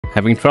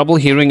Having trouble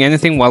hearing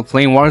anything while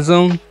playing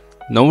Warzone?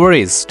 No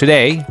worries,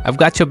 today I've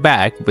got your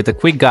back with a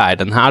quick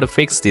guide on how to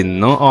fix the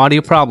no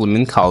audio problem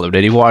in Call of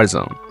Duty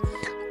Warzone.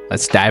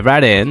 Let's dive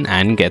right in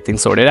and get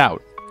things sorted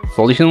out.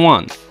 Solution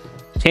 1.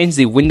 Change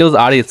the Windows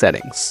audio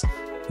settings.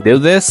 To do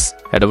this,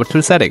 head over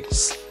to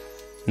Settings.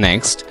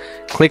 Next,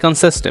 click on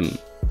System.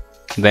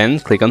 Then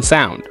click on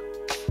Sound.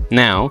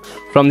 Now,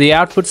 from the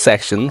Output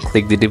section,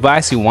 click the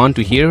device you want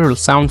to hear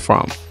sound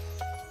from.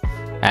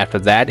 After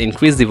that,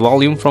 increase the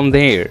volume from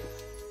there.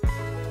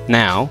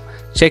 Now,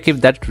 check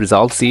if that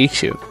resolves the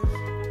issue.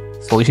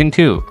 Solution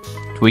 2.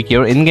 Tweak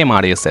your in-game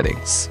audio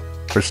settings.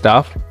 First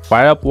off,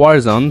 fire up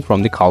Warzone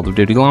from the Call of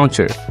Duty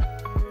launcher.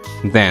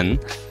 Then,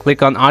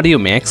 click on Audio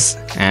Mix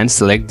and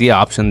select the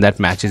option that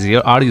matches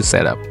your audio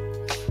setup.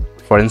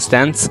 For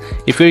instance,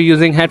 if you're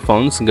using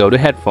headphones, go to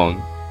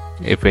Headphone.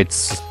 If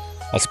it's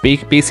a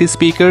PC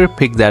speaker,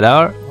 pick that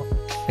or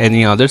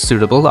any other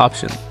suitable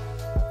option.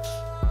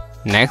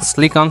 Next,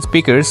 click on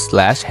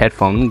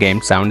Speakers/Headphone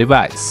Game Sound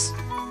Device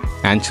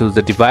and choose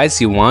the device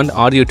you want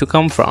audio to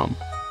come from.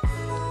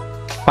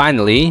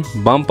 Finally,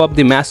 bump up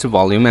the master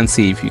volume and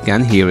see if you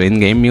can hear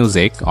in-game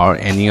music or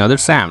any other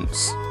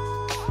sounds.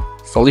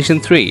 Solution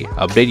 3.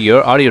 Update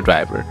your audio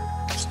driver.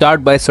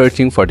 Start by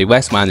searching for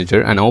Device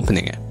Manager and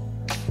opening it.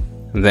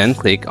 Then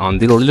click on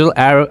the little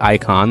arrow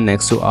icon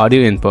next to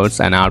Audio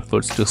Inputs and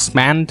Outputs to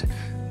expand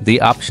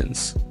the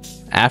options.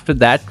 After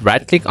that,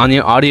 right-click on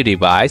your audio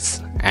device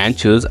and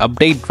choose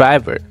Update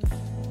Driver.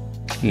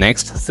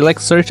 Next,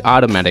 select Search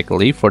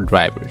automatically for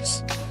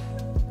drivers.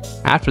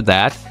 After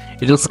that,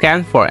 it will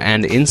scan for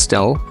and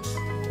install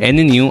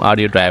any new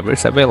audio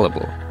drivers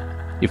available.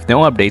 If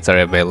no updates are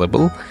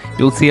available,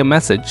 you'll see a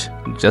message.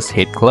 Just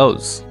hit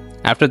Close.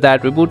 After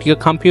that, reboot your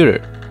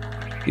computer.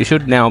 You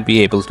should now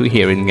be able to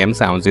hear in-game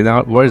sounds in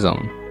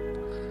Warzone.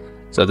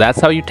 So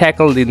that's how you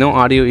tackle the no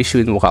audio issue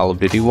in Call of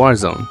Duty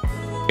Warzone.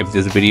 If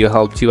this video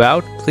helped you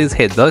out, please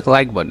hit the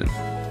like button.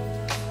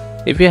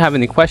 If you have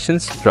any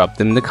questions, drop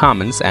them in the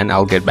comments and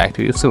I'll get back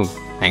to you soon.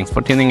 Thanks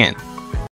for tuning in.